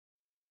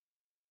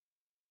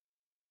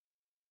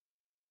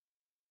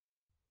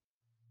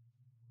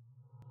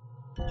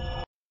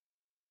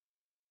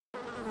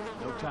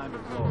time to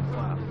blow a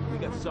cloud. We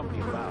got somebody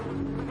about.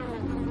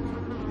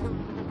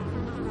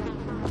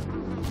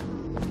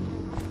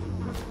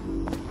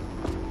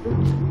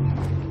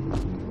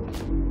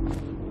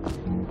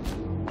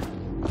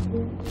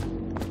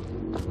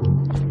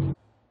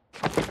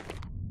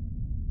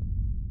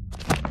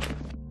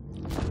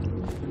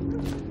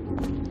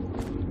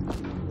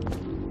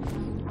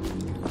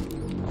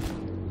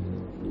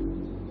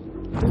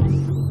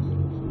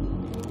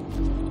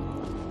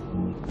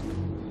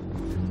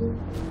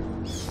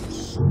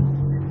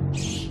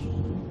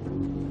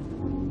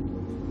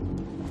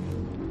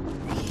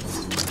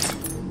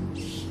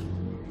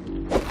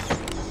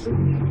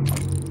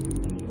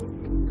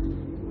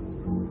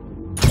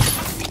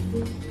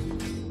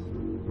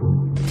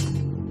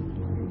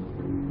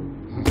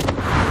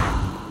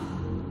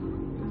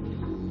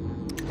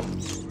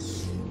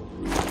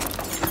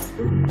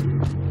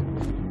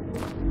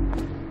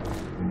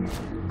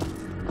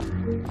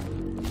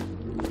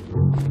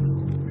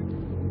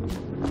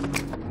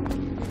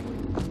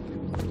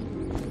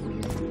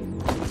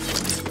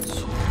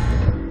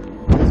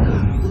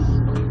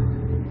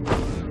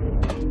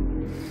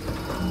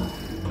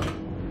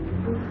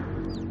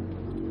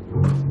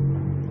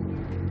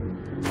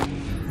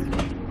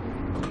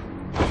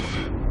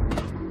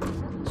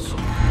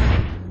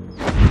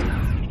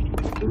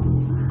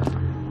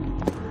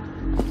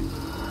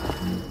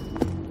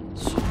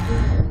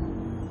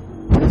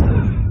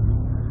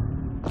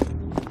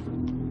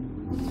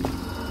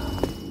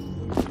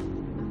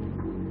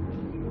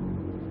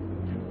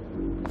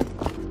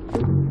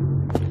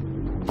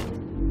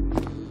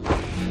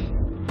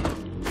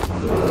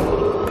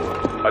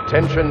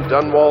 Attention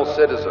Dunwall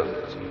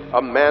citizens,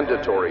 a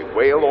mandatory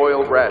whale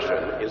oil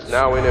ration is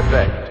now in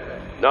effect.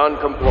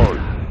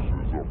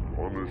 Non-compliance is a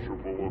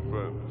punishable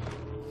offense.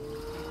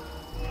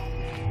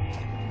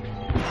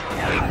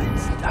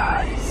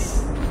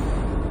 Nice.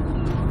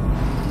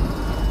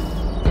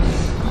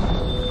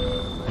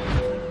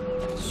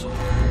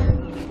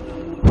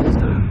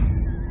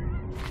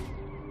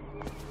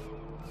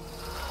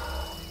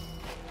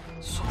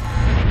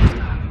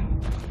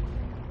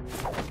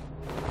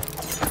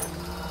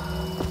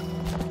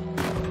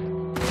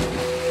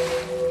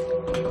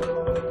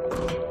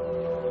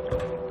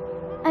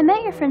 I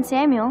met your friend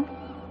Samuel.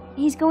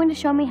 He's going to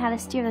show me how to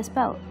steer this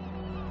boat.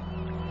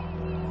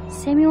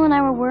 Samuel and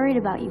I were worried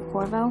about you,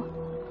 Corvo.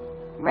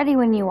 Ready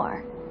when you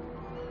are.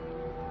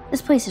 This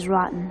place is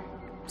rotten.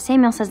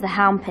 Samuel says the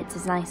Hound Pits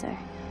is nicer.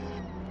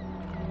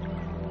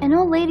 An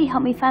old lady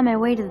helped me find my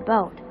way to the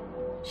boat.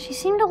 She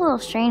seemed a little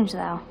strange,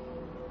 though.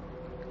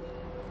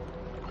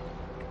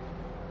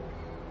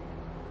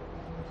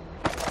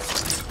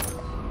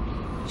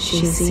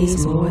 She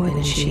sees more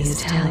than she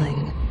is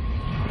telling.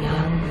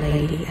 Young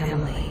Lady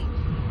Emily.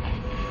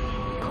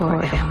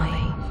 Poor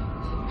Emily.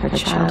 Her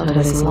childhood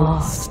is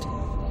lost.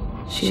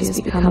 She has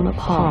become a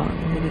pawn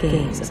in the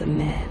games of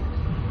men.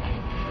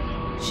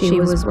 She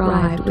was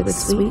bribed with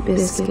sweet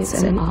biscuits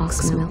and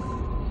ox milk,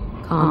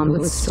 calmed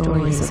with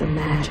stories of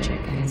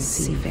magic and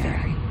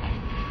seafaring,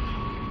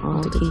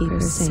 all to keep her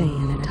sane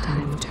in a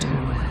time of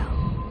turmoil.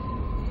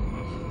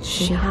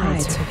 She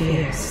hides her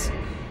fears.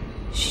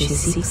 She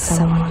seeks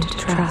someone to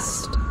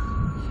trust.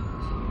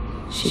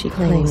 She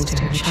clings to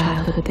her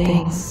childhood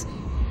things,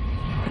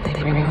 but they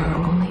bring her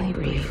only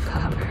brief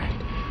comfort.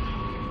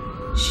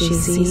 She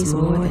sees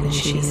more than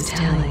she is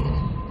telling.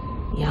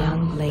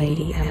 Young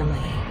Lady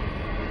Emily.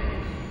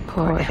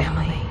 Poor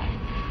Emily.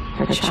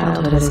 Her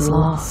childhood is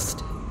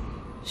lost.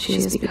 She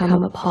has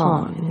become a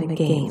pawn in the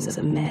games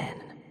of men.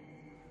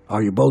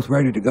 Are you both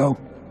ready to go?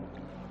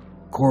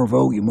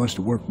 Corvo, you must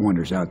have worked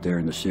wonders out there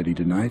in the city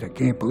tonight. I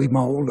can't believe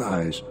my old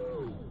eyes.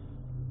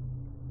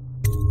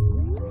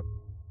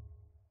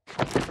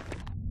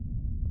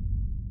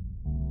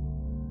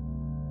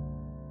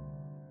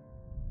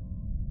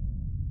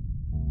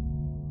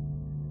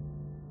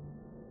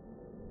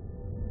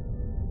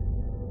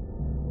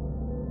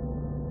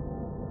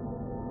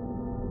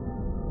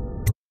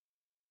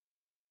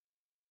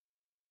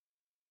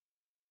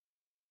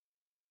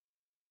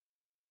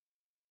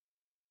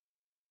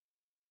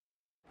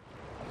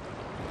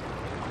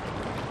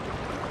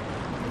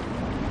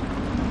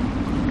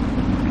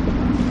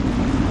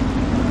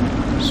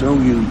 So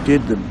you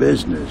did the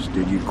business,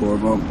 did you,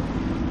 Corvo?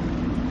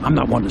 I'm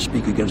not one to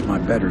speak against my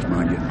betters,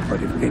 mind you,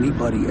 but if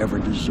anybody ever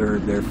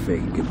deserved their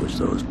fate, it was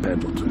those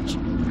Pendletons.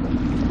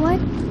 What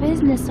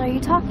business are you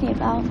talking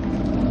about?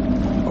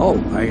 Oh,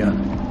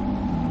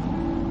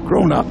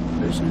 grown-up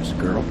business,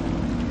 girl.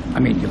 I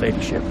mean, your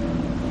ladyship.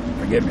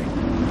 Forgive me.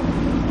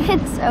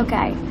 It's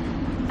okay.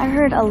 I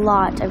heard a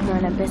lot of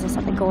grown-up business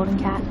at the Golden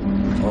Cat.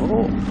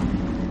 Oh,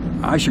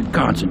 I should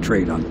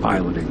concentrate on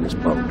piloting this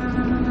boat.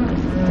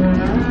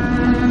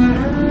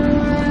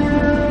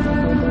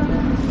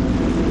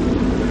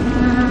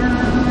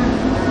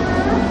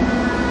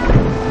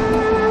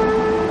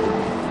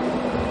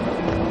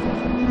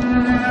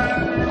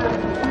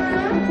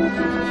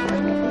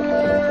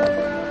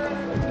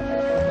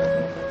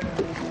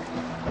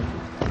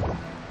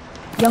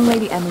 Young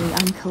Lady Emily,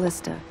 I'm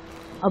Callista.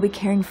 I'll be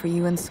caring for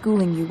you and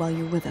schooling you while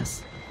you're with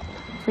us.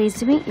 pleased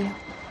to meet you.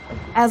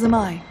 As am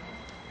I.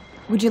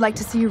 Would you like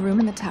to see your room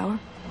in the tower?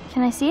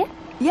 Can I see it?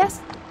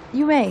 Yes,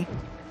 you may.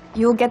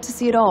 You'll get to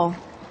see it all.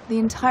 The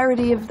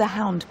entirety of the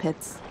Hound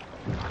Pits.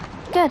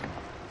 Good.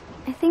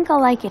 I think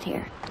I'll like it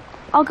here.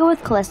 I'll go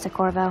with Callista,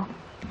 Corvo.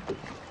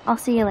 I'll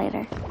see you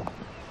later.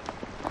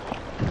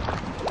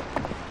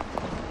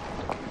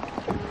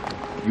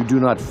 You do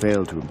not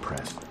fail to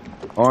impress.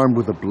 Armed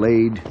with a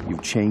blade,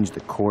 you've changed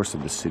the course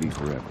of the city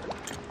forever.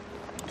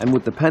 And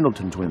with the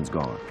Pendleton twins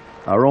gone,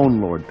 our own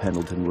Lord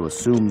Pendleton will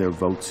assume their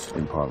votes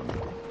in Parliament.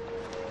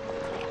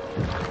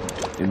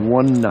 In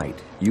one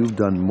night, you've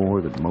done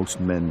more than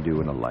most men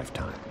do in a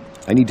lifetime.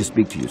 I need to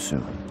speak to you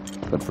soon.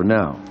 But for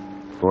now,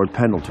 Lord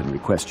Pendleton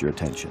requests your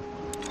attention.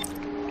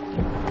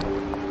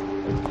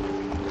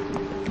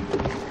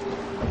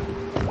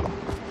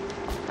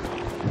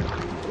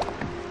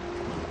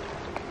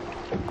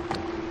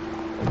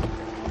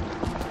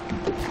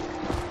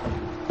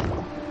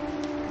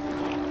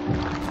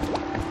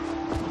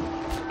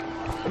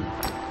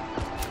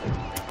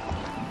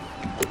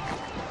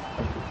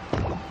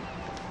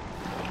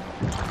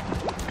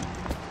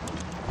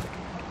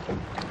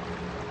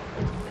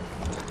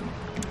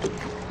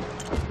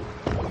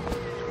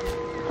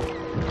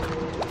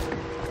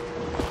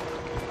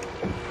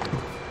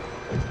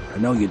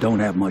 I know you don't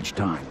have much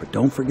time, but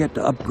don't forget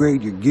to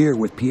upgrade your gear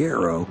with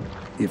Piero,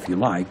 if you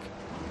like.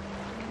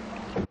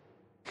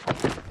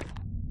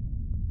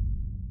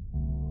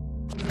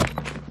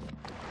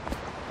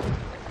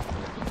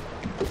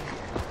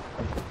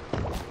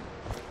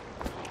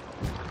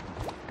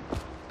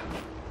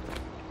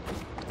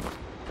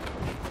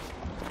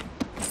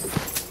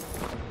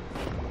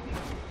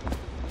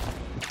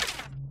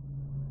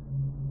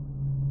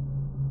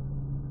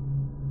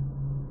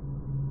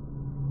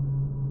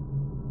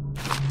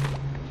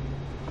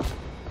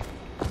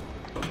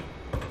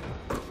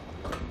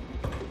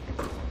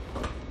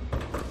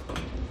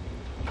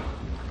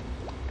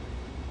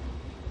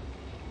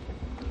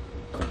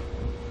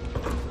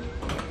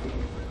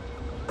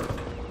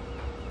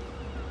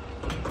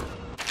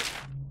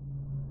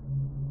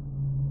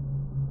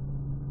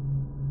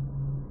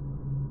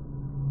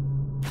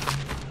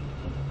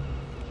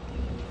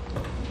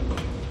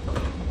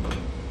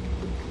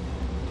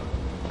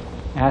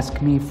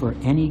 Ask me for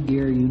any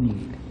gear you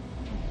need.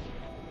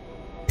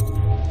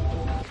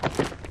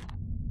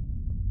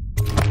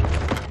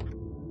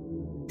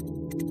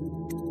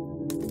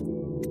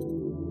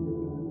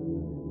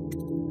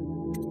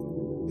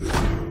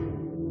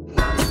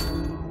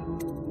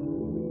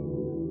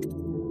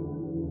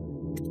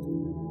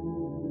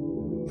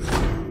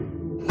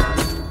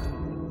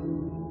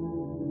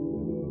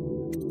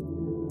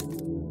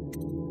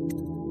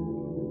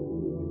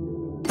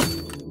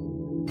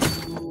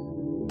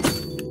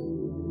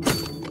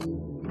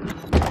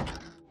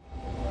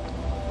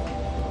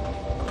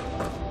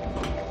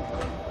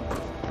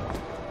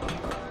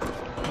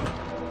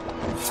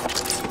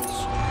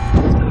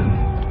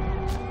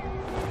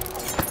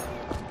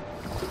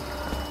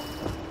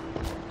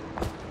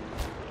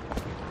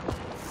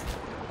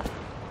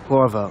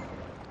 Corvo,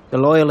 the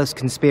Loyalist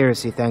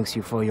conspiracy thanks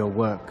you for your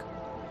work.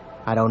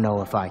 I don't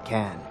know if I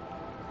can.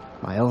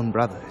 My own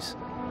brothers.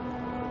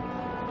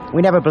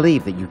 We never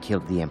believed that you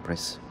killed the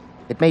Empress.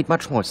 It made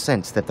much more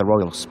sense that the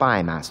Royal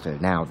Spy Master,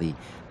 now the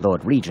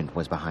Lord Regent,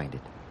 was behind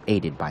it,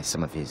 aided by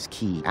some of his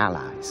key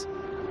allies.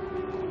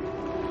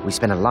 We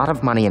spent a lot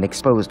of money and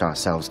exposed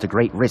ourselves to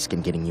great risk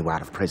in getting you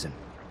out of prison.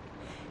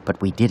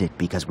 But we did it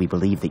because we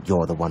believe that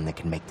you're the one that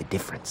can make the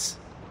difference.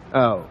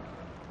 Oh,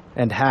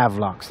 and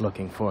Havelock's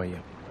looking for you.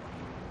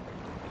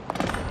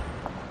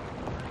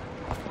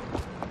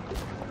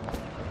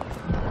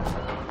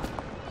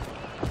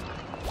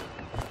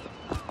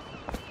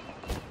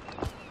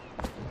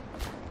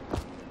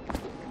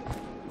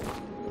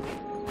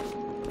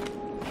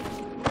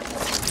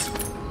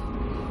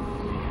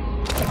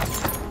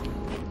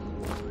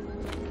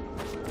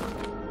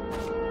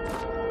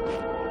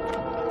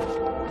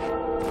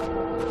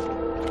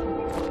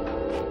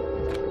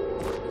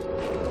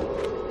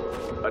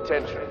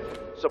 Attention.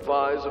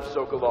 Supplies of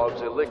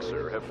Sokolov's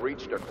elixir have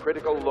reached a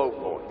critical low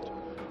point.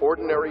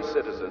 Ordinary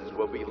citizens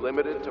will be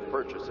limited to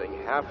purchasing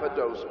half a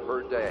dose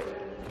per day.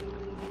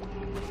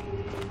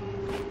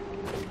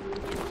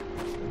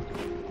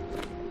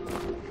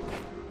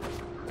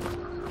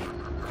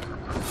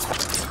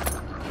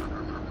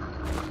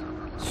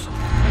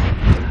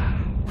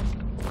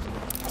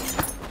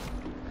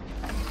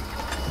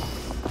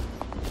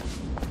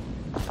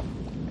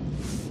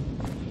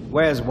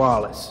 Where's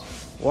Wallace?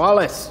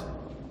 Wallace!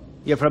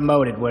 You're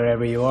promoted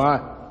wherever you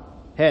are.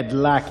 Head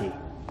lackey.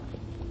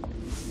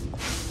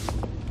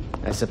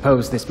 I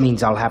suppose this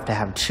means I'll have to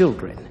have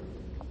children,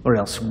 or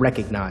else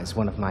recognize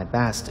one of my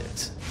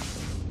bastards.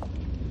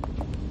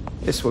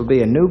 This will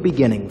be a new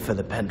beginning for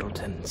the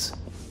Pendletons.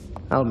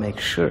 I'll make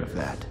sure of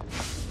that.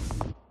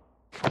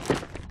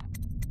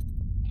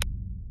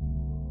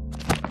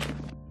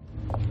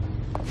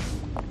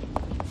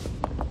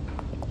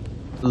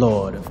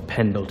 Lord of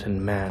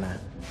Pendleton Manor.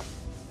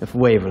 If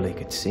Waverly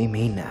could see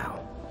me now.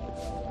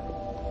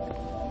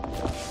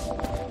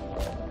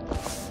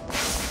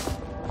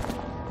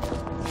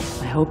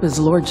 hope his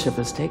lordship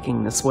is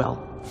taking this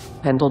well.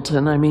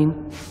 Pendleton, I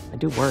mean. I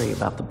do worry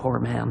about the poor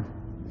man.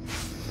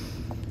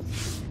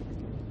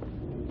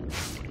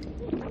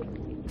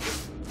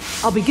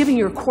 I'll be giving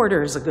your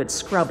quarters a good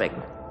scrubbing.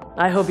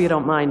 I hope you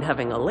don't mind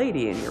having a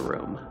lady in your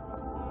room.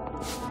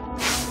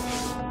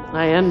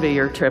 I envy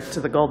your trip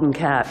to the Golden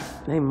Cat.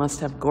 They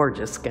must have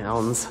gorgeous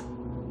gowns.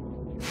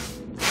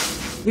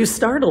 You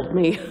startled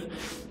me.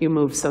 You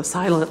moved so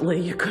silently,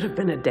 you could have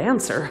been a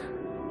dancer.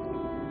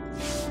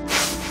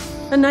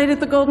 A night at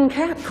the Golden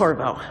Cat,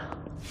 Corvo.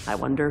 I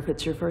wonder if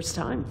it's your first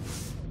time.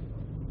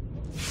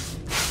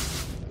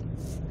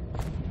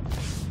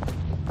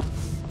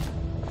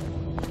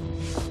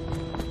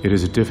 It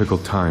is a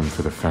difficult time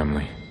for the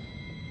family.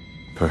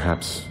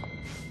 Perhaps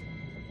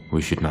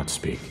we should not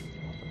speak.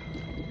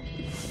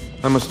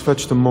 I must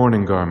fetch the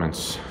mourning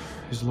garments.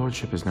 His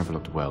lordship has never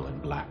looked well in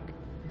black.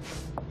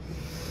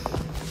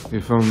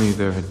 If only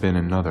there had been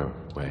another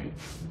way.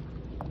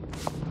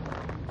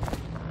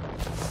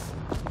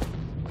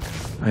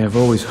 I have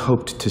always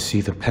hoped to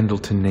see the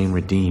Pendleton name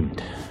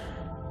redeemed.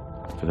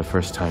 For the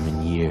first time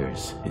in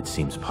years, it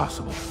seems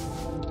possible.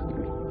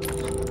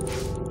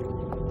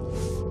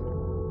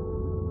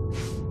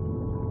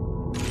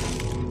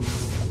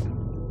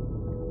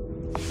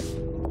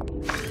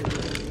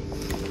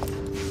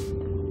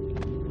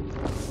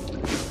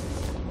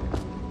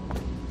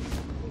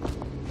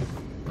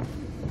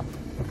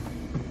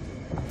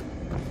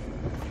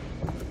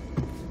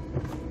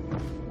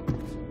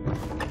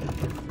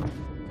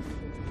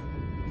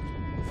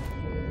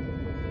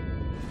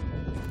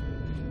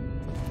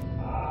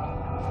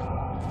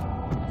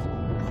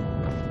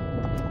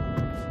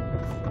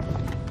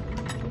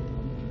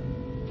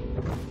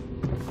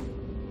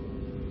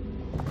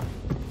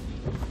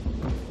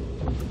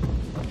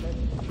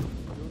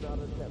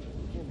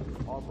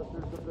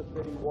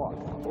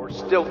 Or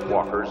stilt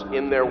walkers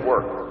in their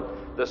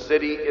work. The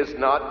city is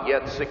not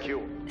yet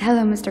secure.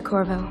 Hello, Mr.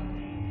 Corvo.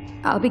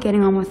 I'll be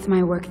getting on with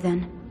my work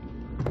then.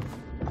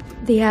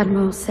 The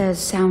Admiral says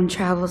sound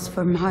travels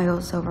for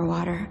miles over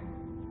water.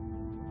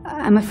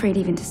 I'm afraid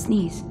even to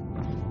sneeze.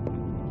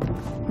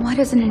 Why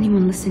doesn't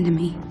anyone listen to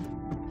me?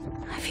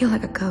 I feel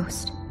like a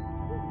ghost.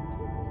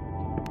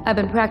 I've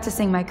been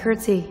practicing my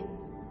curtsy,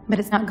 but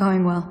it's not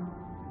going well.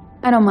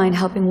 I don't mind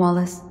helping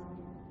Wallace.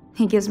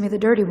 He gives me the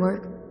dirty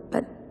work,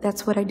 but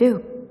that's what I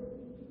do.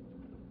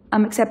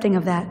 I'm accepting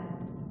of that.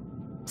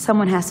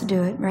 Someone has to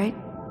do it, right?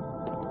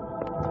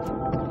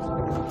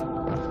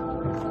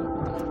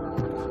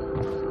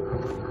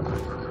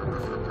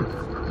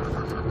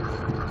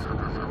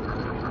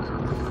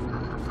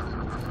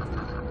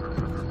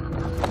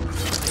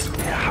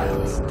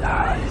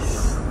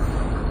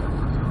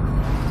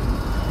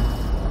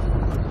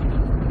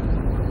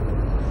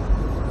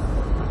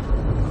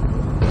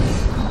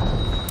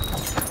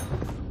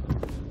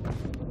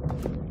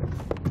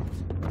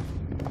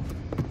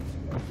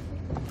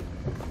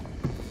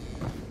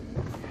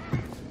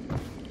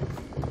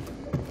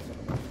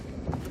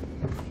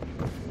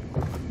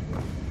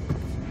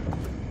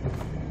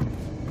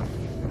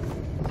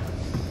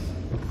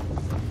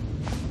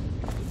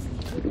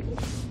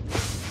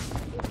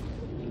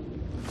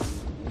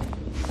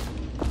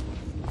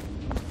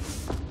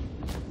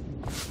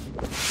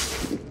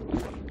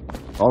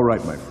 All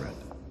right, my friend.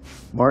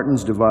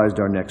 Martin's devised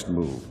our next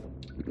move.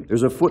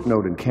 There's a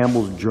footnote in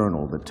Campbell's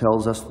journal that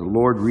tells us the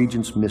Lord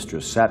Regent's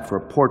mistress sat for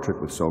a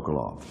portrait with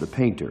Sokolov, the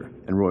painter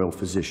and royal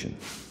physician.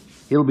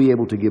 He'll be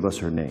able to give us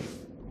her name.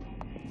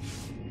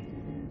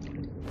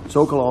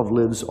 Sokolov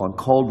lives on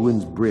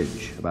Calduin's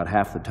bridge about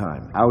half the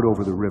time, out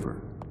over the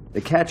river.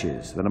 The catch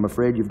is that I'm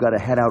afraid you've got to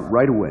head out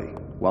right away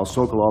while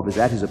Sokolov is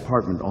at his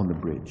apartment on the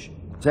bridge.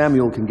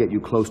 Samuel can get you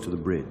close to the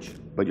bridge,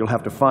 but you'll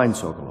have to find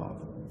Sokolov.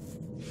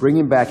 Bring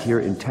him back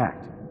here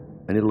intact,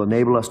 and it'll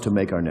enable us to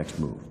make our next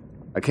move.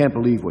 I can't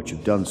believe what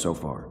you've done so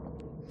far.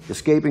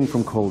 Escaping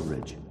from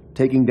Coldridge,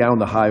 taking down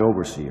the High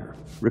Overseer,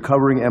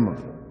 recovering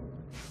Emily.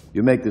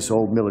 You make this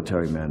old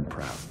military man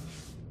proud.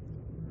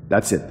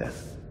 That's it, then.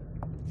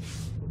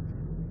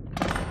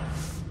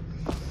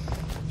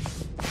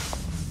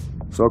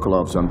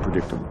 Sokolov's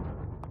unpredictable.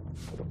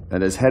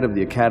 And as head of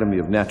the Academy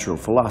of Natural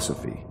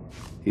Philosophy,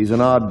 he's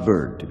an odd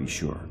bird, to be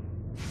sure.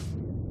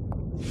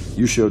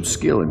 You showed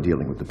skill in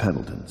dealing with the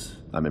Pendletons.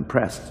 I'm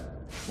impressed.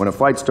 When a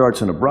fight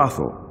starts in a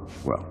brothel,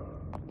 well,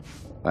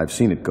 I've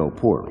seen it go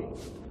poorly.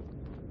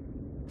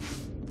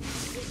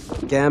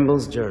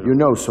 Gamble's journal. You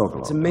know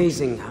Sokolov. It's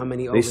amazing how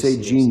many They say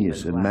overseers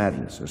genius went and black.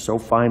 madness are so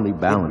finely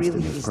balanced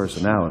really in his is the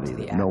personality key to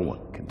that the no Abbey.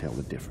 one can tell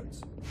the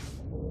difference.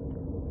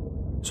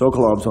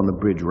 Sokolov's on the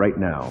bridge right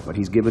now, but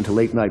he's given to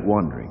late-night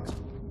wanderings.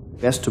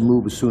 Best to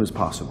move as soon as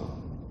possible.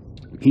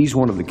 He's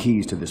one of the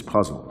keys to this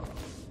puzzle,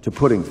 to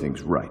putting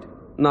things right.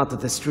 Not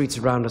that the streets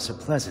around us are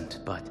pleasant,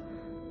 but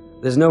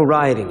there's no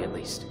rioting, at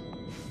least.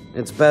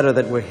 It's better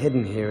that we're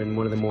hidden here in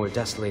one of the more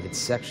desolated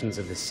sections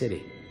of the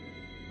city.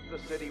 The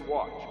city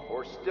watch,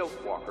 or stilt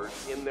walkers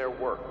in their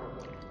work.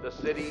 The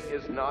city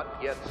is not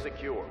yet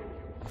secure.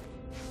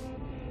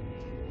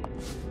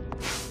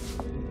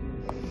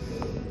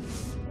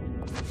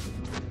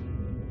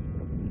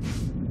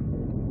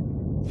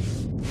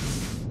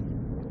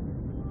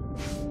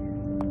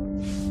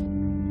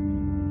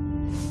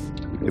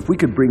 If we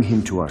could bring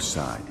him to our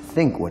side,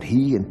 think what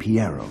he and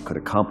Piero could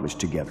accomplish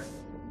together.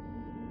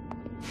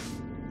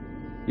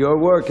 Your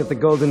work at the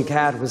Golden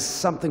Cat was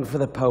something for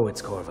the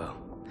poets, Corvo.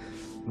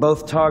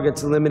 Both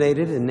targets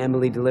eliminated and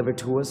Emily delivered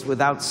to us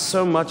without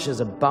so much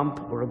as a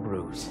bump or a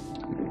bruise.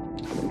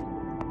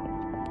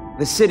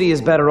 The city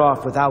is better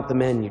off without the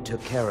men you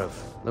took care of,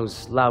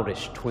 those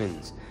loutish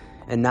twins.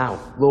 And now,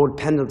 Lord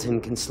Pendleton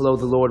can slow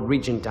the Lord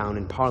Regent down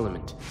in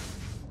Parliament.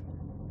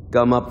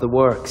 Gum up the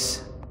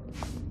works.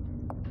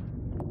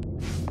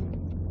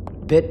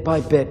 Bit by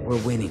bit,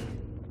 we're winning.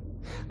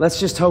 Let's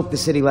just hope the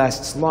city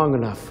lasts long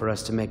enough for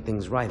us to make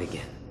things right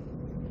again.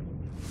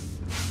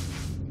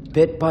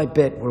 Bit by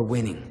bit, we're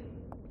winning.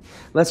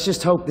 Let's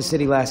just hope the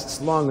city lasts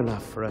long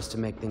enough for us to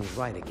make things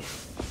right again.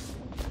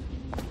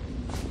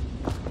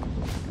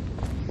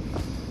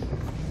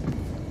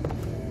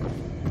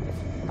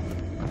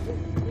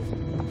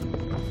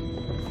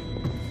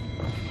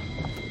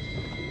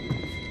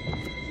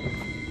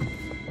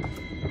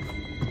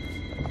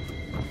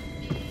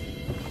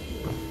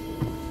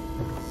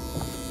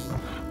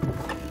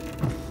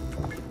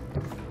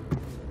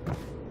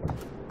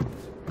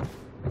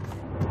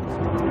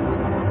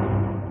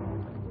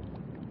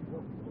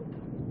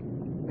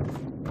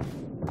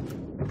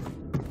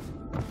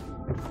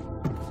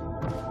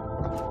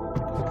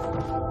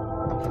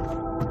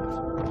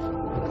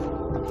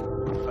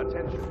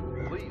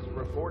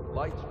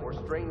 Lights or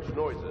strange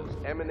noises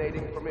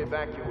emanating from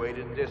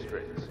evacuated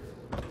districts.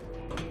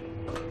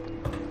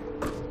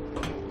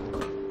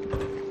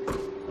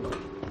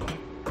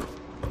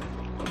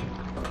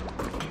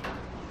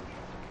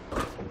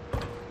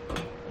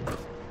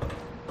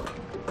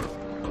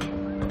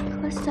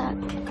 Callista,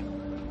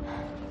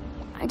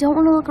 I don't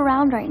want to look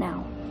around right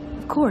now.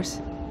 Of course.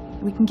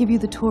 We can give you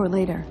the tour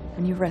later,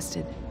 when you've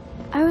rested.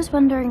 I was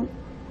wondering,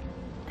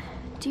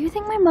 do you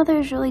think my mother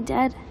is really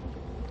dead?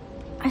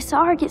 I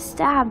saw her get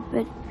stabbed,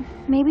 but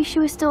maybe she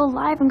was still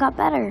alive and got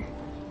better.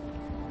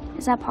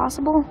 Is that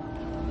possible?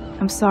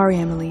 I'm sorry,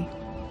 Emily,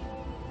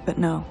 but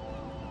no.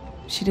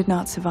 She did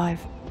not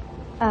survive.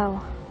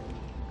 Oh.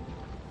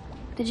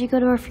 Did you go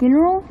to her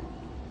funeral?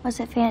 Was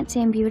it fancy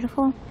and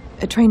beautiful?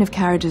 A train of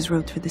carriages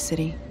rode through the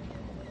city.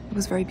 It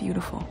was very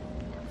beautiful.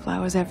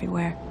 Flowers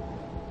everywhere.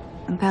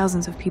 And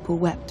thousands of people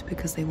wept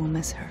because they will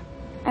miss her.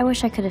 I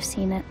wish I could have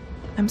seen it.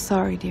 I'm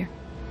sorry, dear.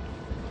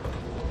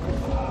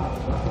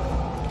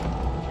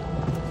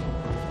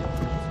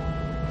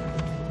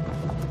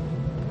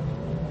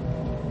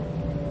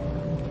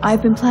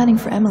 I've been planning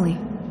for Emily.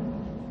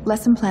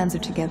 Lesson plans are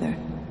together.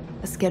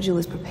 A schedule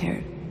is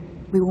prepared.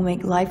 We will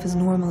make life as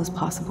normal as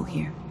possible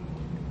here.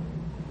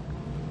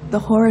 The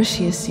horror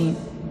she has seen.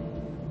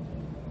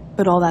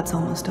 But all that's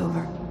almost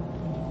over.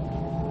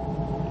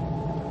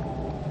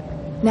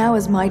 Now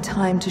is my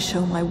time to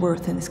show my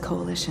worth in this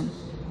coalition.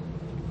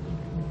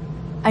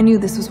 I knew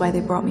this was why they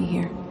brought me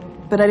here,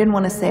 but I didn't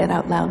want to say it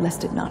out loud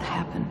lest it not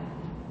happen.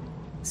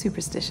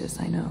 Superstitious,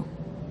 I know.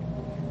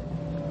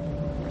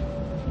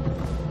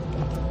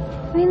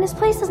 I mean, this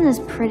place isn't as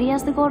pretty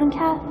as the Golden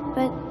Cat,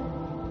 but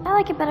I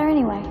like it better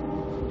anyway.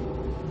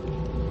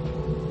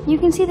 You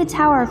can see the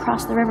tower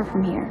across the river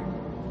from here.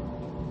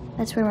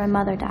 That's where my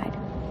mother died.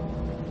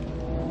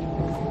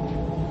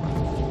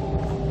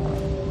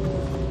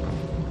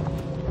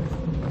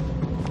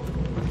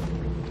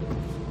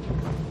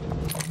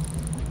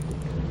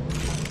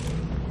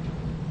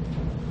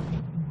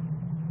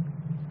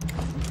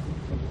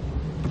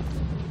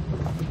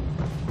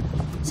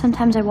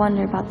 Sometimes I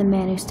wonder about the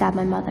man who stabbed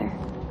my mother.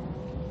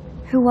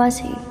 Who was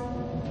he?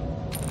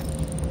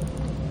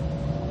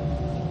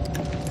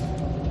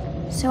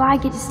 So I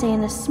get to stay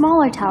in the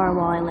smaller tower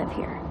while I live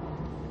here.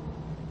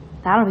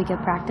 That'll be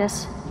good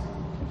practice.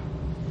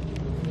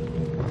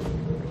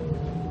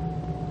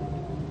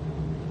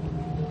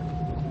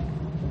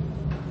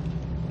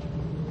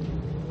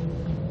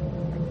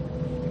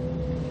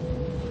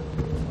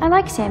 I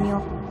like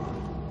Samuel.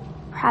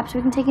 Perhaps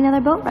we can take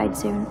another boat ride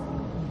soon.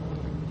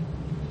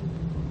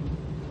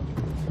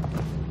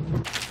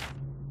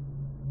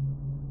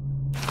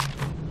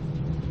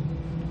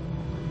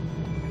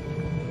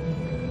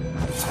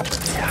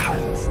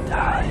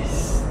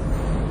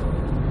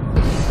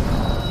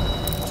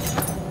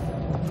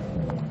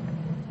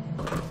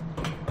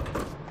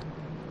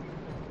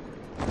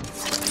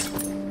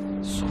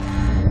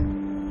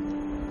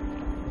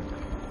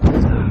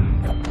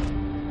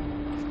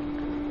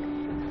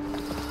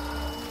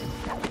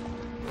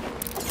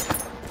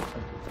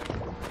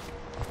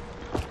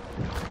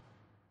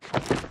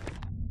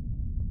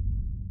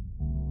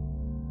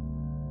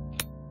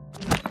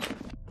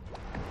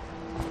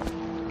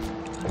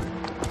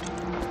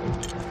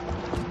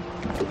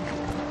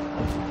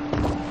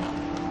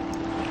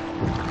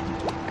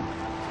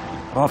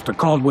 Off to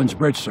Calduin's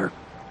bridge, sir.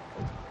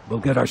 We'll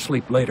get our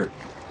sleep later.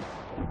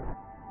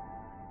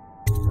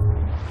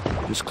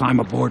 Just climb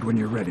aboard when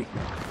you're ready.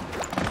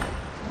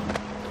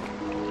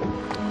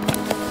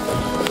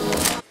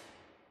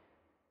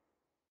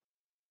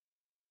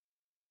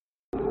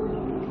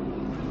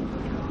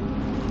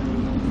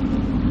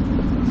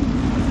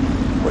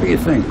 What do you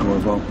think,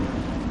 Corvo?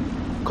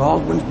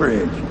 Calduin's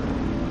Bridge.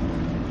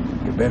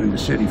 You've been in the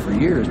city for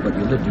years, but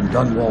you lived in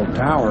Dunwall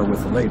Tower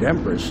with the late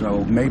Empress,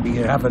 so maybe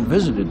you haven't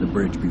visited the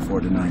bridge before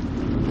tonight.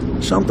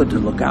 Something to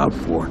look out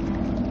for.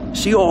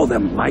 See all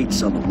them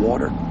lights on the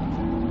water?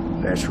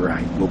 That's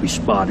right, we'll be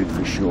spotted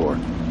for sure.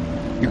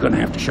 You're gonna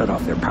have to shut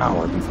off their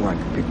power before I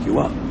can pick you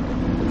up.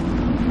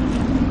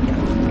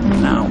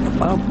 Now,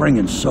 about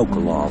bringing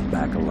Sokolov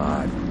back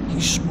alive,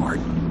 he's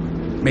smart.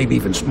 Maybe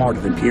even smarter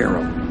than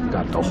Piero.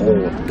 Got the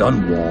whole of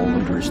Dunwall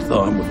under his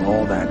thumb with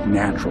all that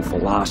natural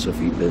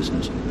philosophy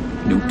business.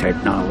 New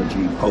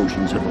technology,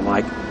 potions and the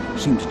like.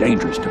 Seems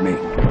dangerous to me.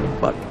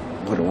 But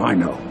what do I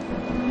know?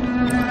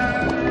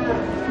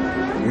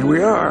 Here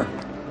we are.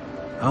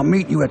 I'll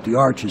meet you at the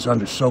arches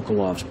under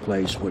Sokolov's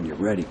place when you're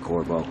ready,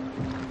 Corvo.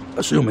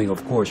 Assuming,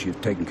 of course,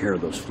 you've taken care of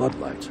those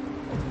floodlights.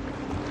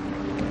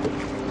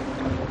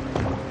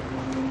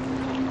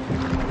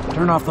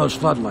 Turn off those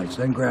floodlights,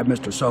 then grab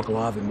Mr.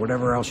 Sokolov and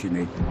whatever else you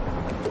need.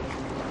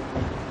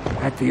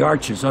 At the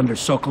arches under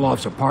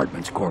Sokolov's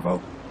apartments,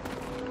 Corvo.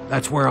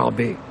 That's where I'll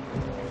be.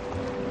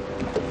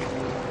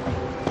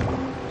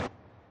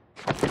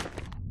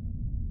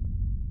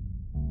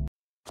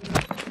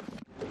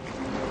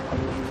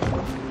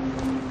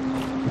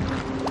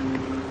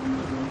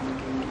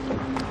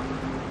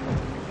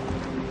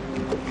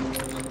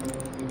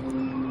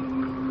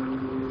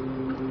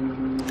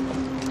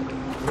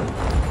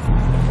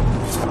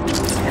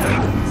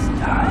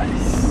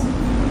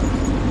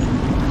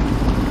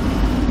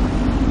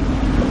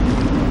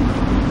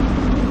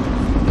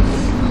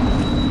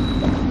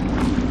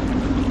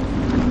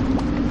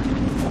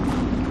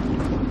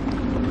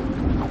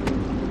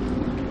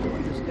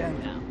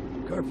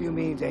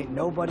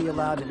 Nobody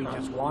allowed to be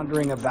just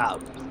wandering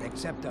about,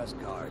 except us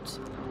guards.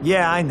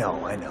 Yeah, I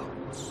know.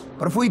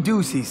 But if we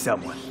do see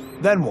someone,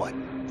 then what?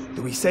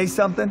 Do we say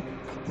something?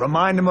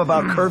 Remind them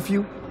about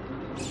curfew?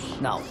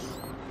 No,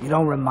 you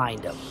don't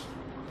remind them.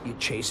 You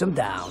chase them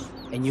down,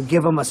 and you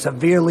give them a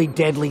severely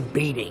deadly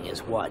beating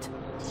is what?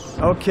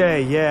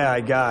 Okay, yeah,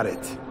 I got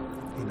it.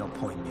 Ain't no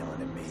point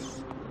yelling at me.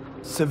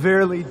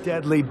 Severely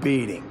deadly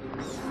beating.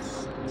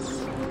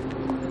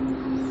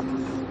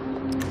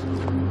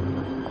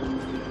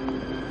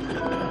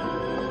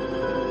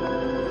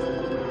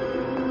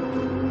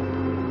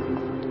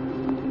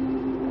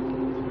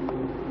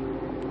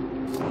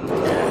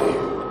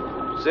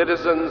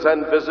 Citizens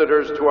and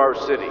visitors to our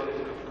city,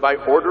 by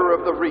order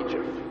of the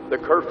Regent, the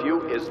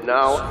curfew is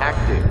now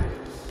active.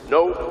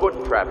 No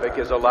foot traffic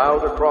is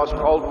allowed across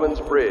Calduin's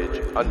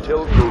Bridge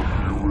until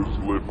curfew is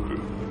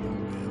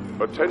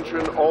lifted.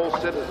 Attention all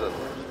citizens,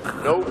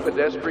 no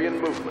pedestrian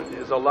movement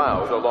is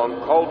allowed along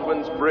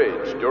Calduin's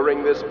Bridge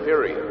during this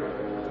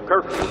period.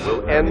 Curfew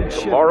will end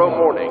tomorrow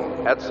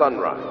morning at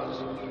sunrise.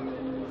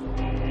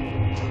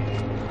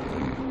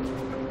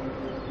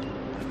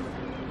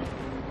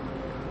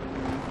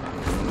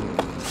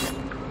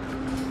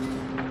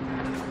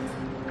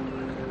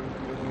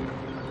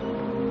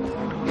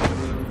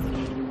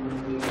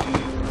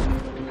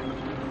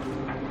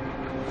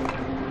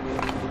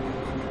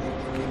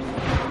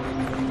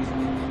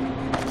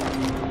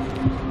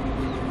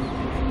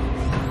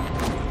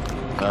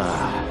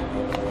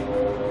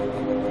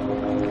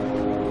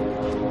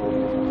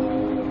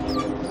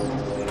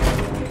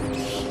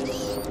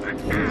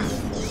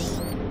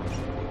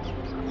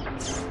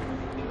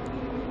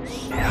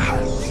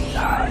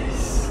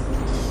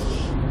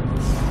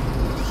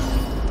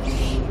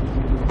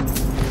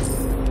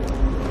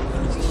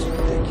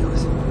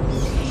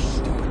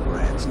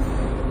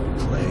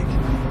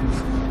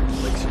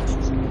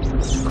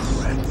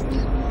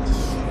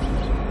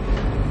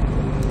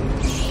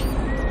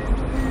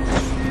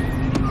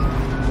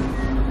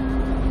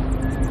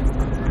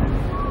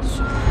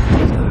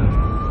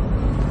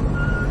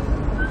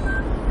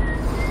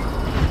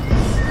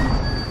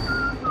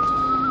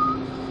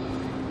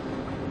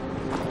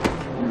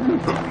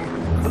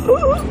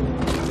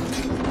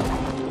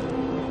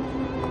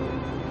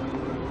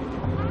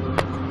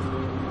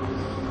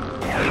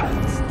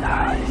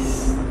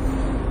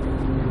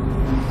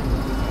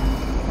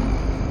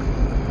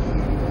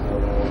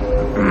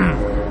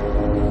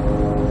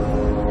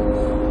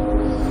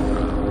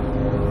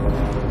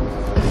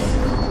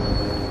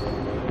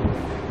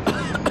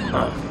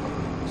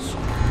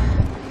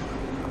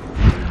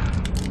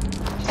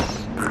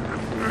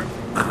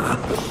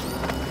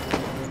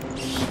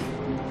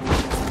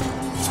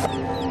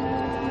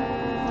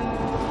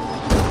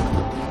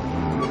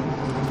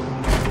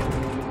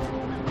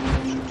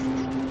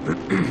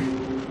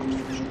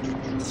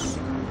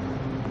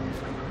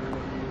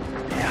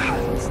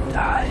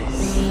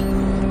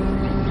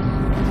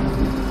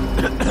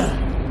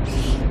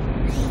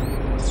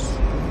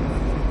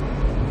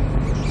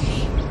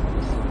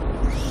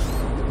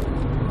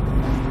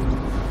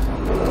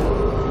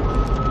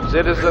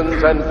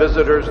 Citizens and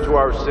visitors to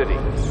our city,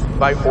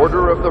 by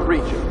order of the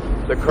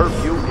Regent, the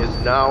curfew is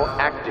now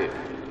active.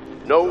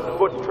 No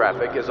foot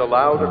traffic is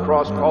allowed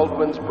across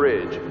Calduin's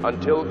Bridge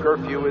until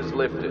curfew is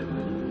lifted.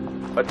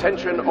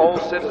 Attention all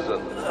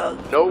citizens.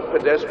 No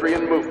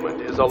pedestrian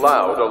movement is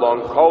allowed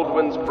along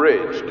Calduin's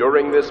bridge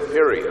during this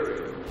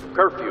period.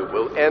 Curfew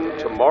will end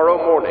tomorrow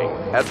morning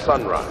at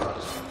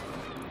sunrise.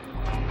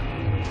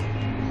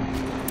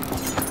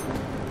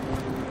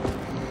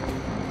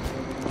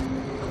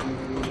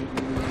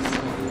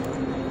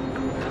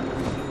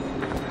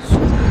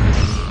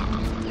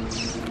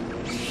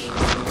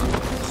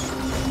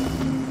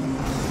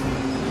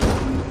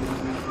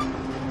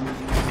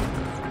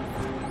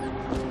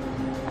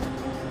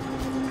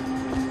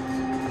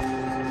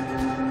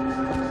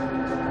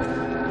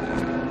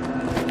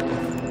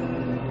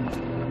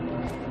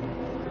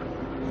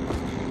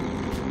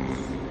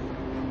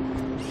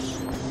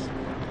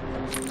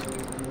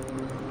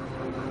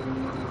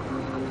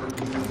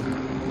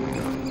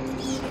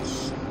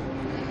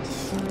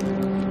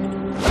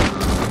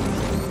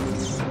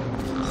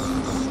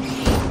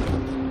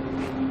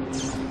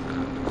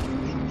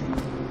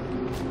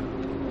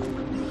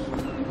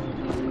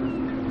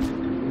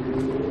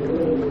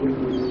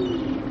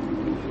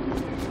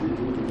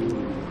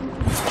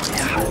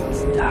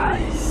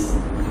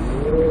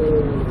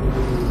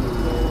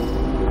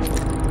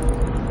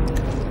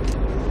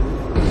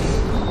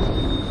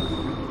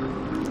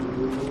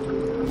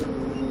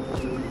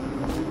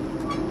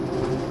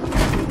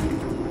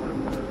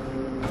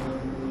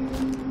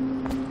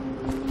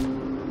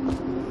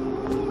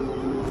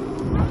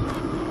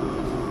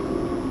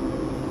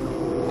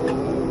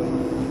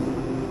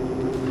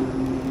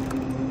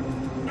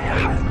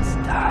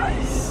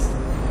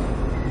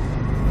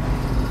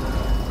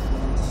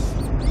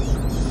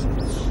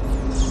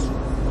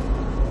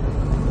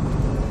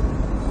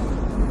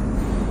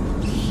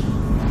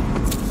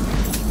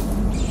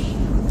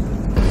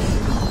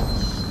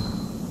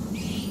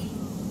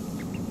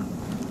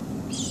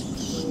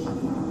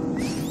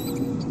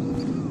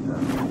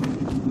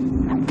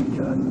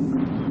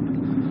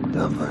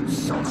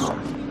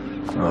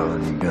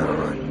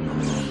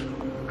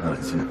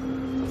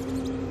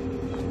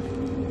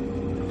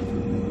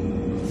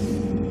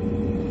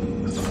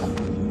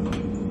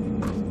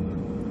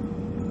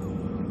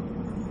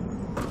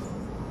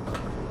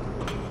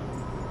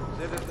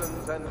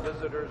 Citizens and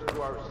visitors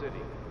to our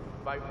city,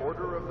 by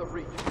order of the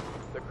Regent,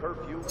 the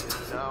curfew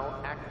is now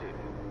active.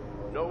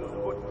 No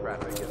foot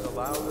traffic is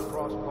allowed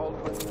across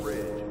Calduin's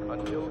Bridge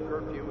until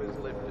curfew is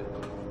lifted.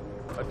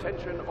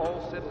 Attention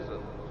all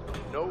citizens,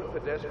 no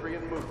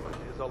pedestrian movement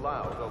is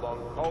allowed along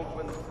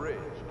Calduin's Bridge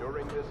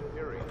during this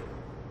period.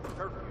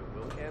 Curfew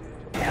will end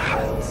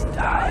tomorrow.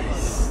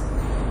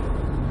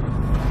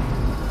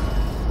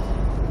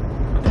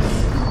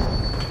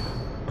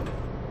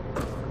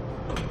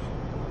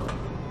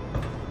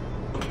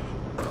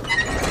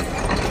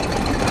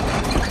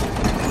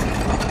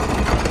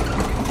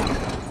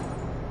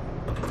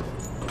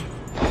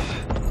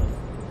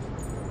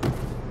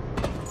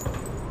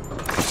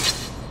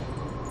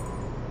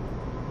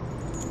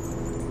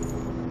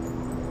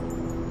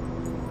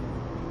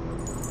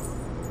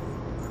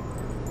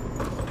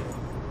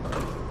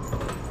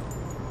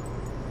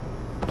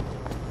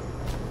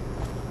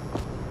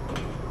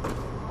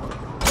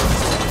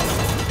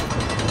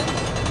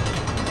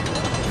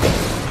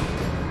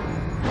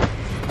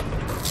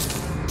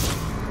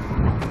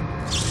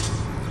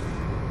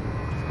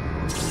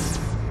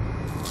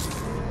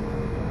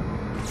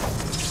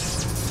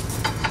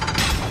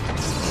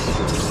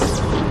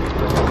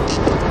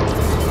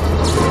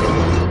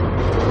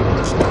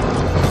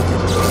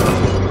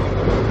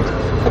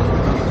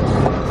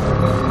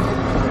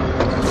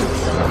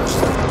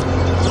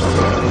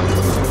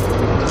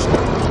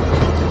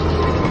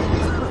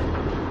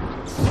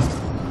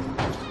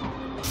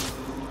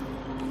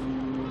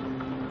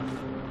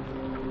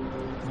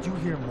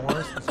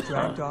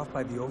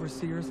 By the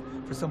overseers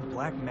for some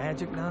black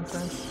magic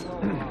nonsense?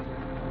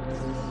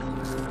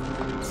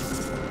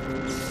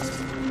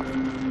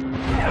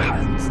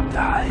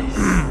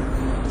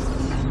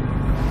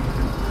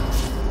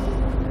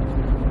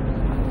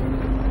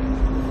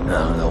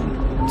 No,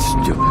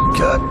 stupid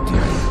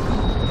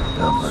goddamn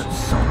dumb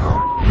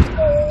son.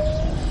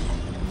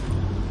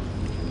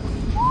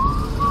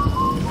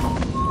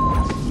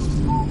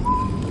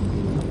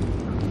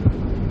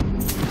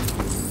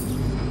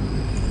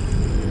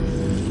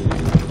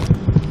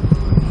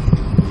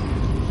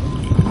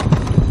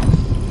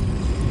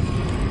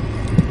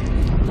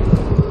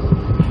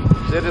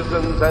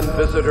 Citizens and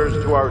visitors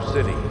to our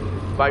city,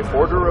 by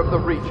order of the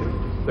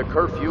Regent, the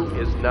curfew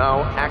is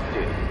now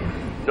active.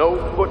 No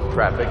foot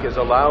traffic is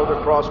allowed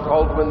across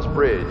Calduin's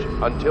Bridge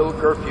until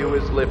curfew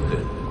is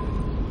lifted.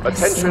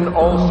 Attention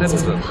all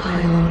citizens,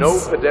 no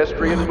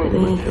pedestrian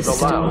movement is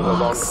allowed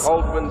along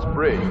Calduin's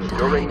Bridge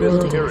during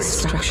this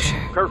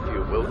period.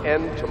 Curfew will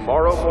end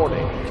tomorrow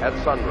morning at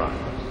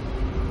sunrise.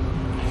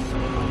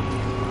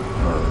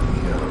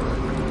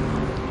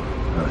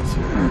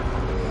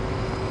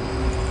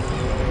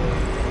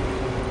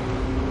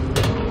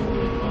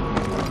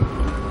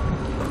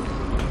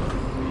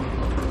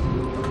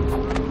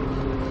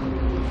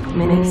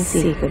 Many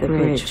seek the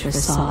bridge for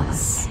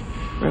solace.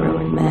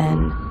 Ruined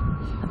men,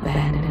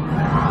 abandoned women,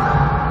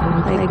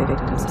 and plague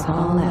victims have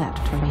all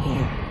left from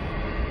here.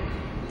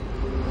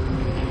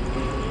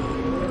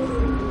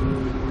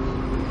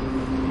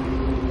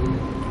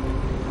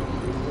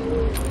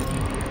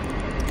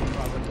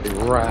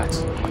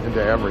 Rats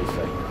into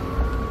everything.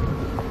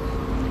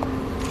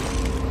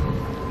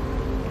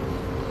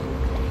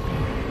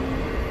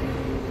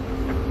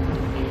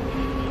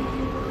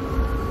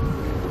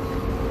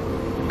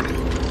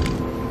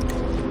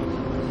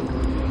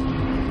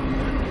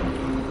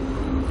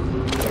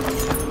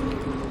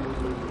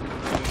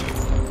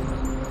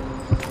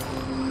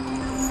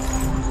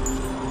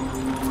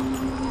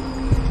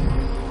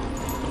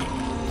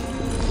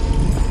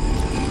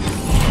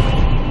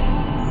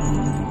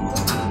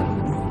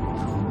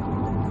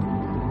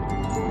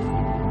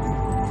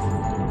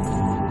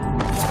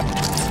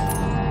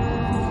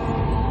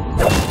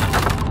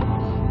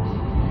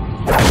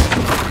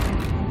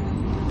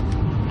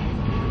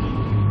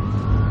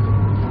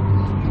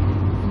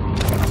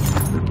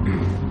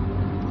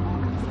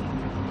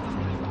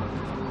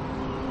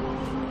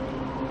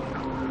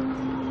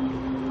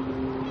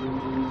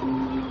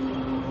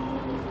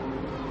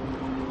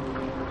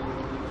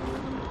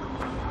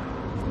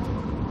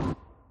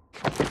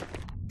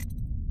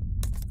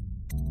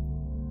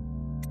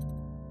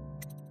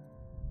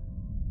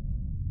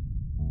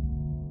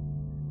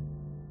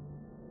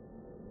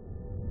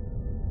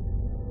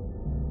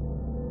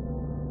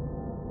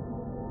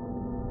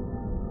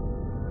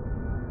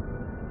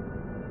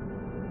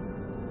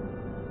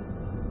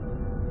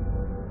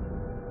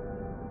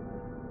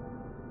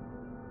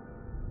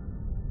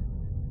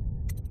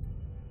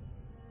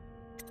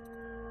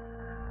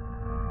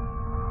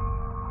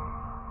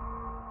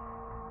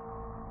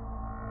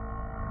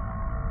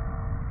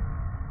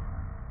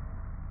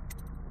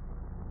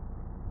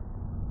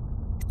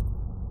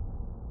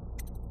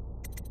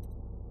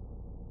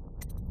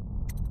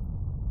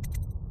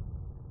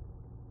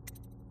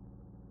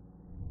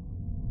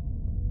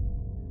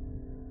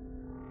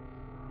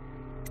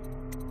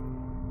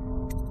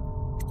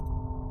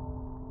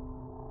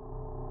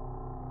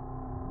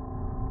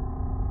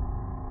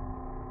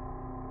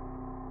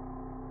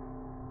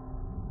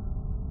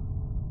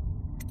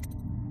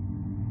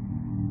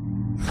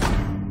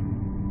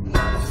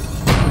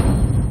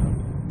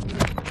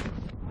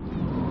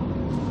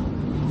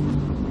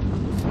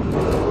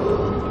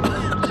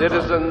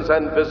 Citizens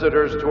and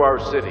visitors to our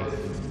city,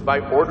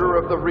 by order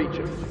of the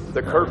Regent,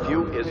 the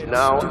curfew is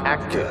now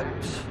active.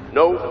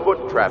 No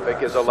foot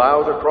traffic is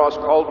allowed across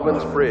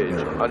Calduin's bridge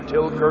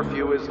until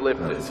curfew is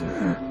lifted.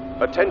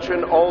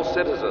 Attention all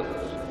citizens,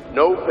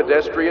 no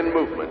pedestrian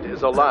movement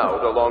is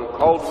allowed along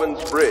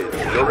Calduin's bridge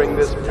during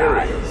this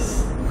period.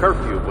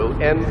 Curfew will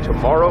end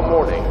tomorrow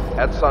morning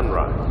at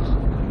sunrise.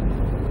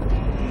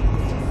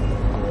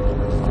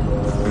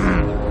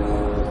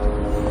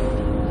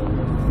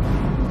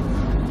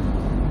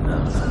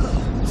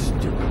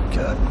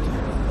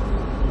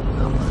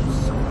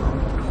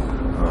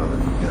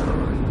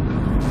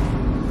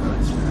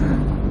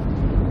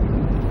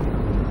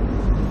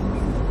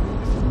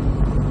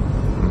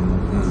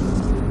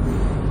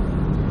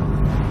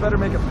 Better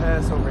make a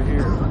pass over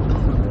here.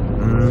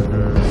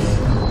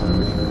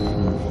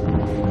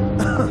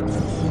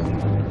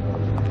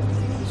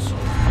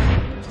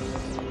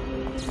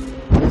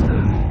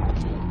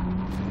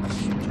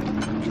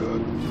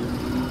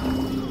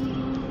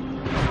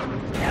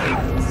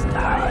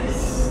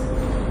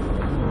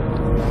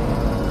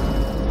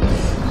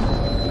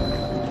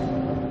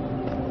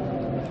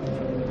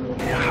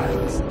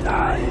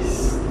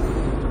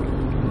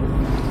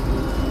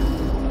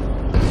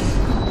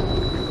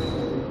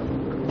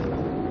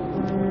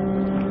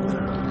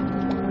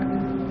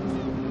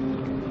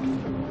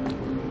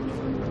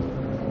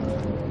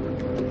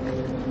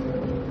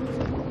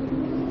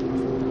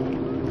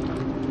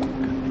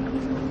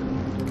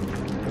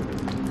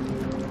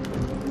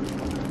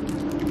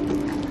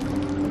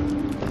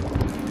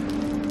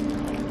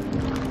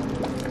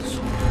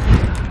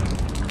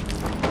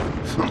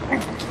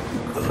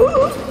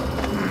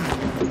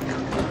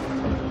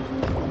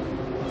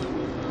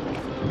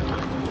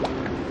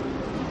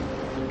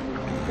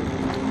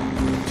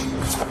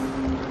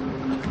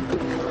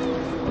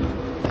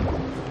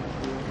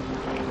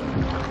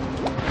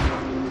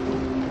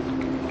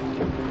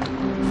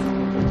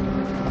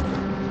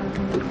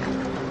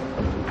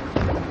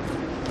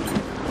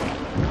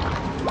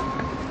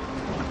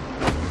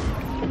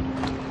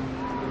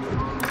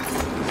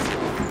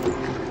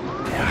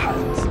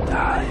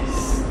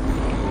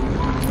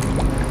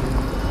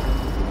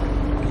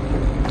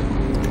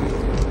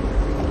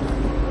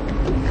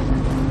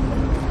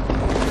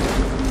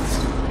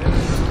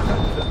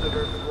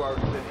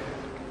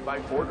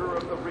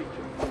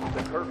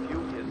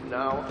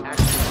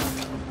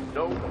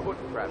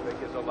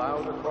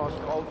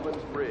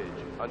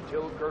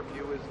 Until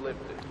curfew is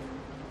lifted.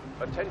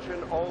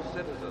 Attention all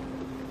citizens,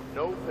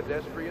 no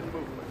pedestrian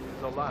movement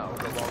is allowed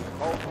along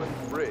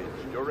Calduin's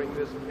bridge during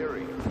this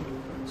period.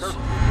 Curfew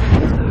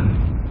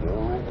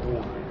tomorrow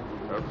morning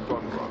at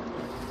sunrise.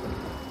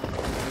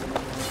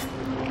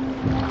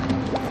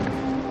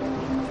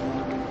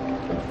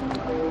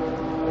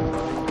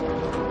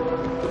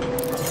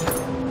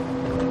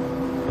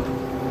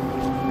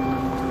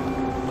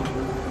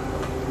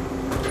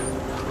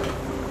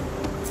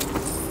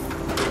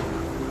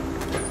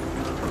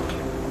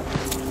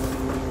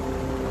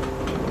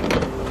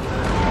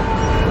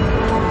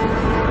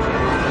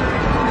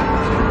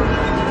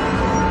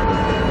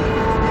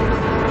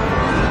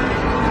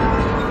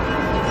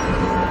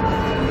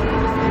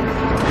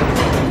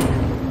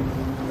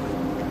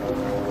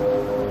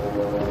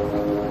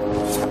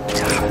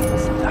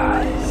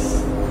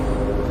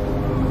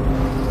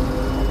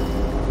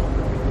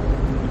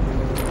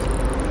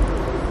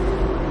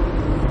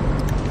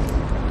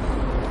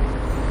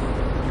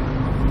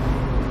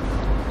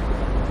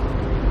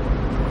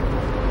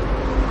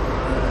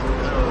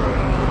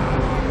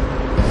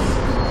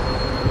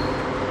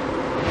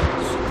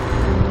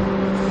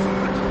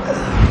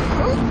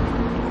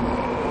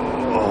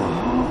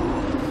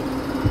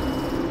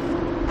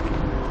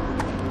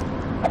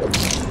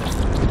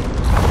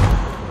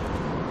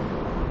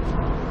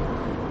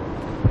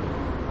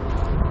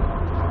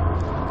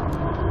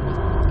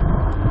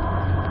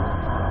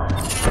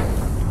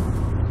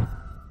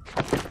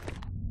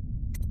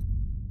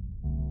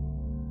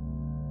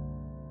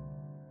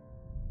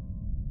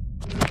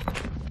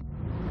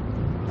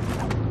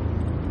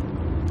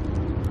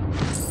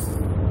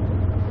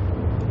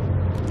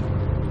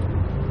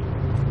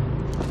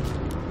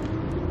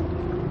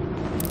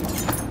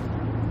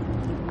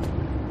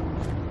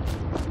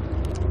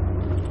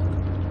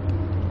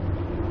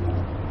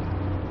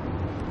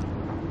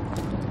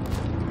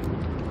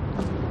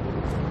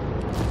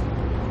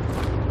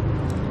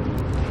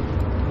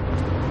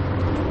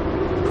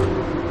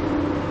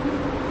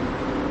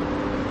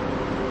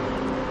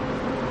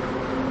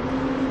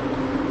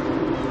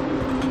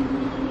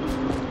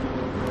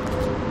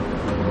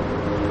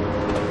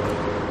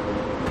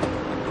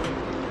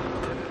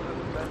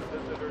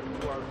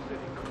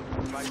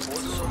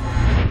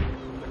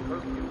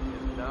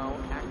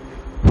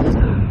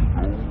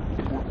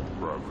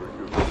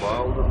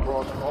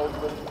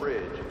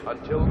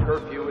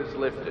 curfew is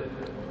lifted.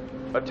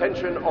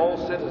 Attention all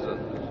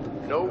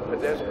citizens. No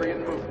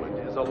pedestrian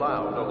movement is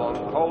allowed along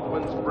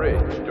Calduin's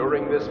Bridge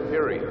during this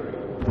period.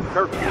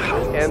 Curfew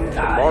will end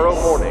tomorrow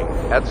morning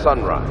at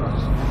sunrise.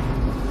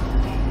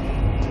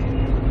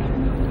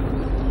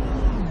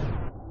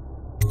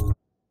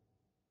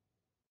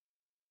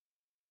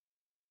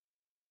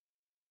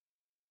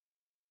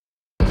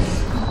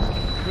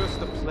 Curse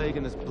the plague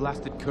and this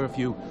blasted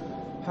curfew.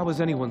 How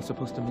is anyone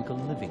supposed to make a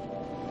living?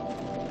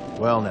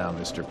 Well now,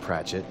 Mr.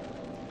 Pratchett.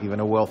 Even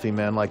a wealthy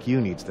man like you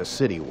needs the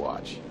city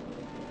watch.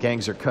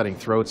 Gangs are cutting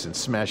throats and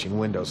smashing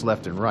windows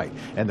left and right.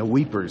 And the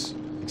weepers,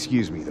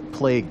 excuse me, the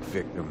plague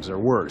victims are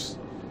worse.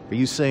 Are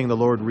you saying the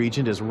Lord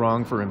Regent is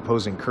wrong for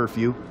imposing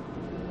curfew?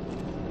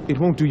 It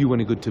won't do you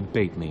any good to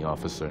bait me,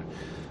 officer.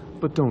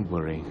 But don't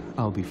worry,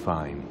 I'll be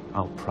fine.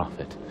 I'll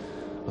profit.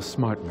 A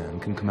smart man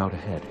can come out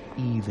ahead,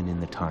 even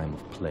in the time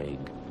of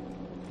plague.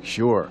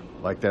 Sure,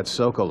 like that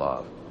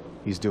Sokolov.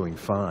 He's doing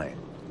fine.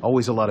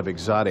 Always a lot of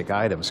exotic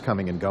items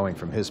coming and going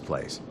from his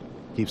place.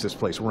 Keeps this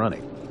place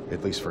running,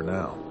 at least for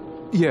now.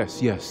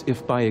 Yes, yes,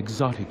 if by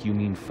exotic you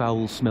mean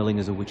foul-smelling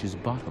as a witch's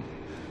bottom.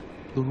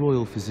 The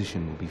royal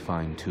physician will be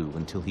fine too,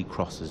 until he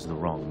crosses the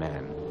wrong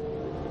man.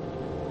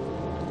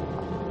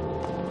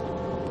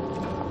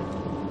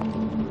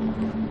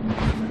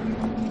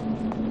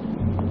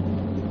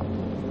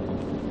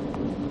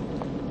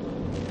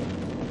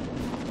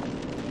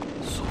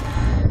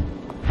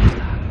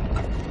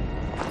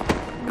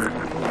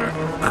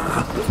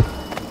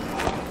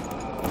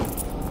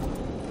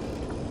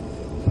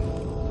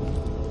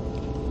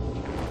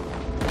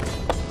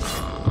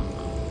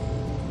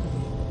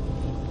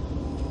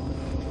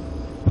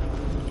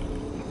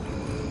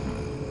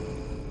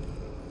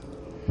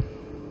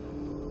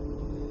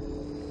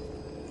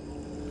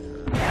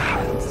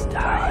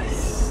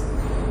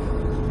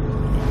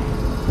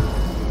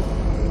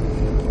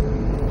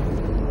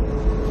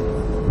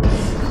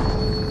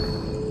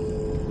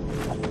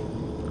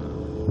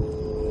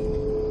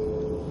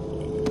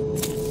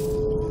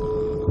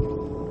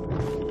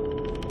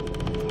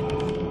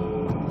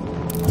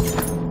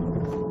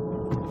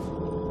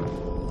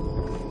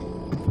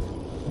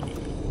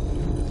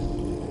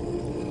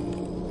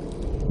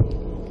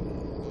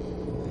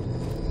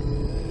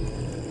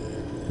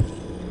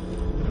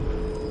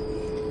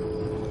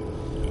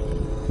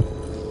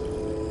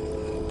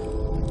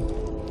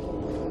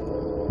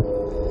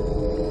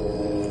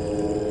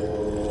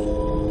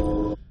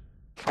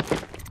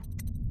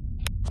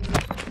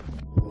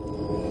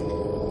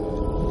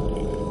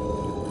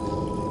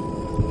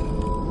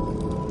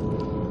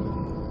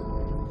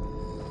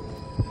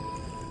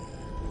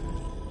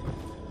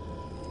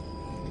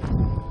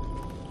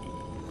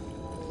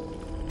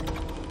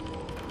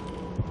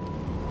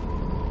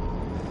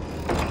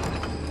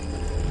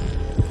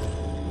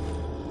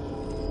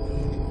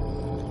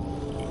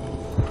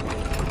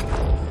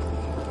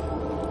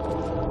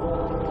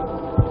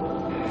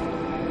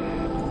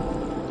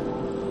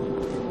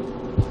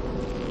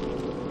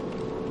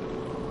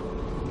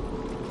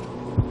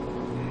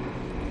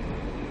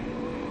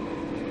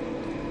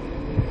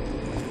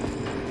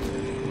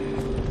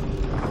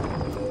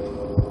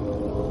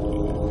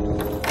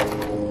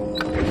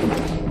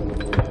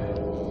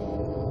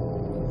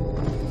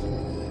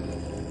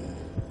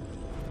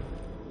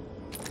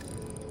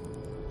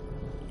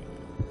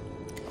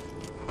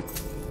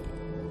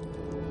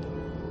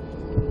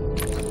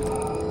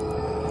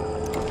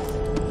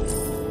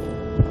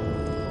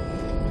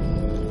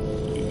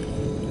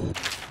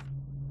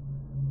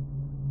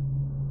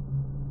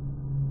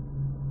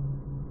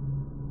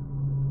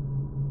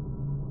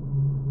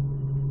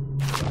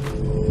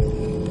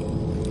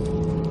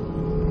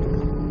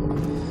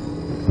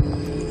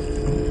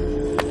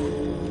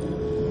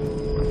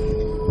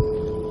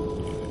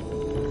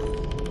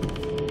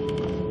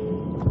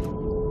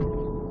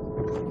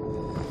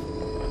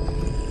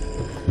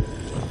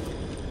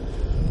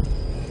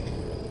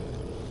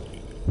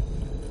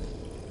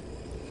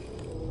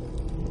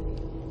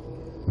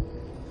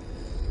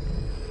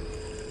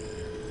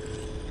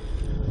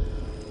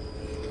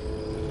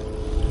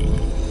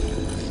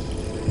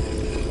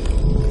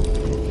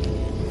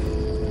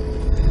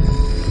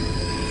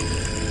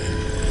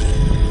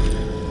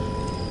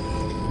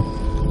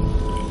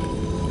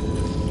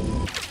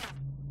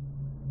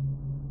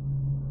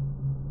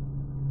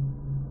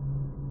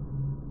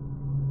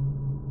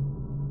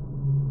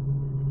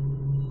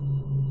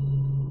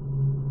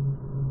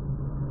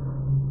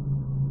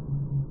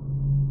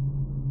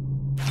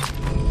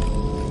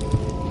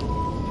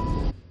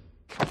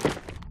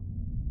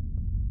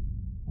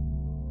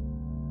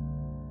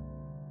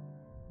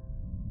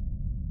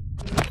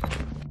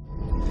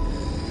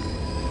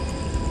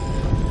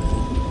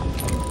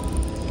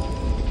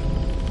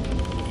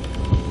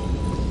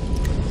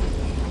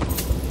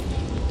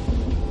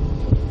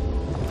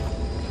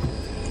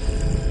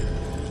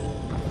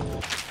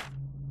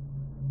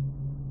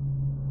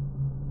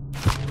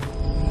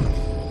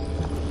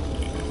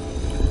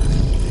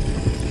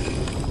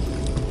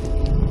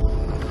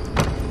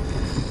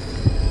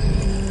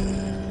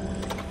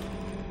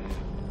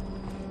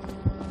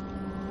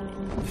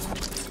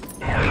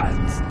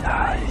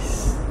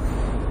 Nice.